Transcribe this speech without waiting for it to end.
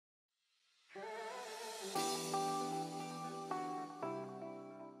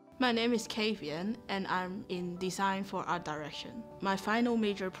My name is Kavieng and I'm in Design for Art Direction. My final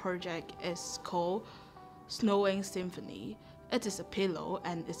major project is called Snowing Symphony. It is a pillow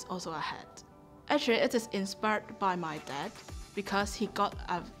and it's also a hat. Actually, it is inspired by my dad because he got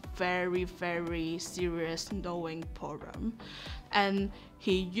a very serious snowing problem, and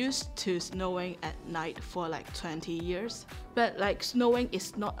he used to snowing at night for like 20 years. But like snowing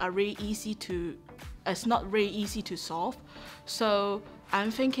is not really easy to solve, so I'm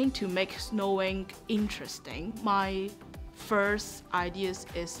thinking to make snowing interesting. My first ideas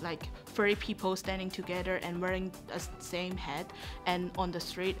is like 30 people standing together and wearing the same hat and on the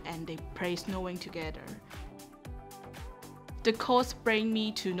street, and they play snowing together. The course bring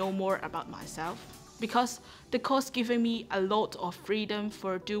me to know more about myself because the course giving me a lot of freedom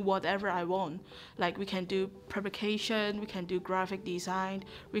for do whatever I want. Like we can do publication, we can do graphic design,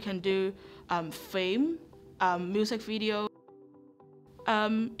 we can do film, music video.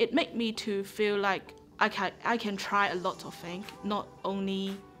 It made me to feel like I can try a lot of things, not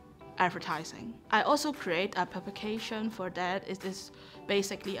only advertising. I also create a publication for that. It is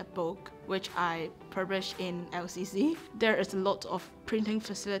basically a book which I publish in LCC. There is a lot of printing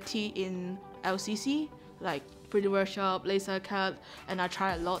facility in LCC, like printing workshop, laser cut, and I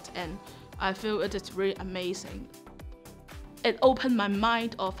try a lot and I feel it is really amazing. It opened my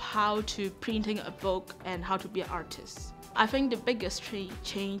mind of how to printing a book and how to be an artist. I think the biggest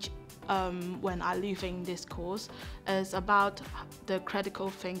change when I leaving this course is about the critical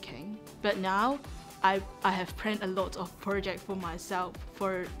thinking. But now I have planned a lot of projects for myself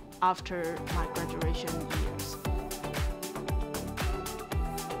for after my graduation years.